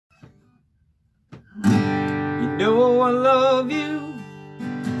I love you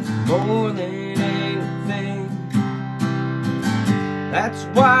more than anything. That's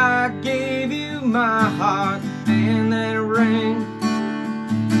why I gave you my heart and that ring.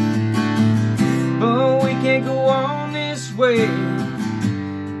 But we can't go on this way,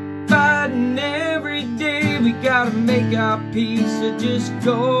 fighting every day. We gotta make our peace or just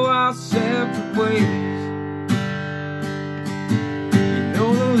go our separate ways. You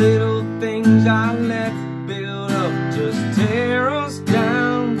know the little things I let build up just tear us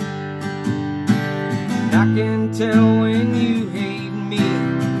down. And I can tell when you hate me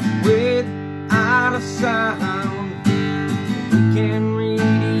without a sound. We can read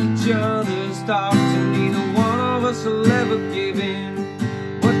each other's thoughts and neither one of us will ever give in.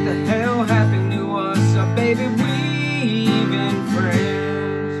 What the hell happened to us? Oh, baby, we've been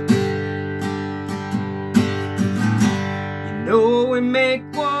friends. You know we make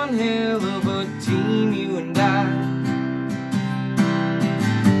one hell of a team, you and I.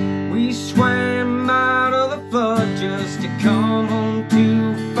 We swam out of the flood just to come home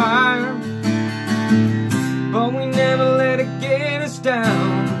to fire, but we never let it get us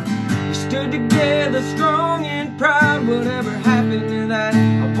down. We stood together strong and proud. Whatever happened to that,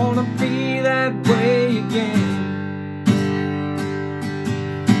 I wanna be that way again.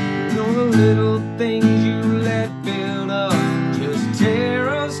 You know the little things you let build up just tear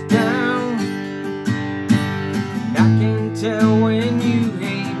us down. And I can tell when you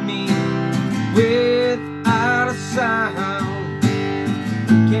hate me without a sound.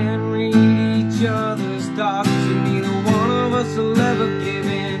 We can read each other's thoughts and neither one of us will ever give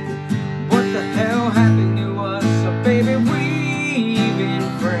in. What the hell happened to us? Oh, baby, we've been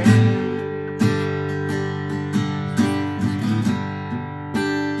friends.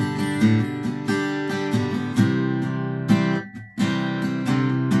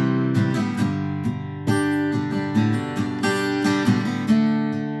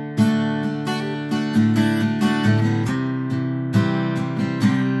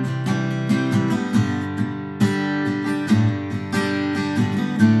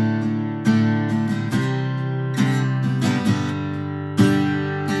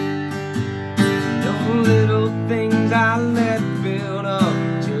 Little things I let build up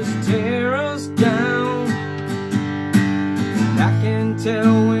just tear us down. And I can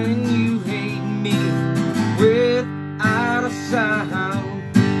tell when you hate me without a sound.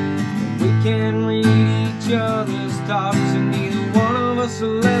 We can read each other's thoughts and neither one of us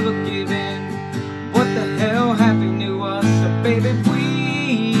will ever give in. What the hell happened to us? Oh, baby,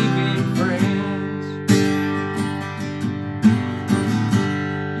 we've been friends.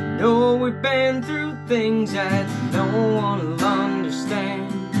 You know we've been through things that no one will understand.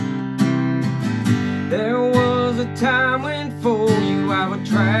 There was a time when for you I would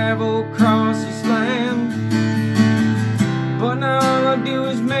travel across this land, but now all I do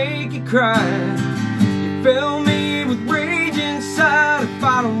is make you cry. You fill me with rage inside. If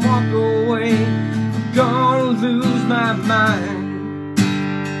I don't walk away, I'm gonna lose my mind.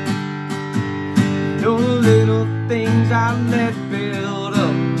 You know the little things I let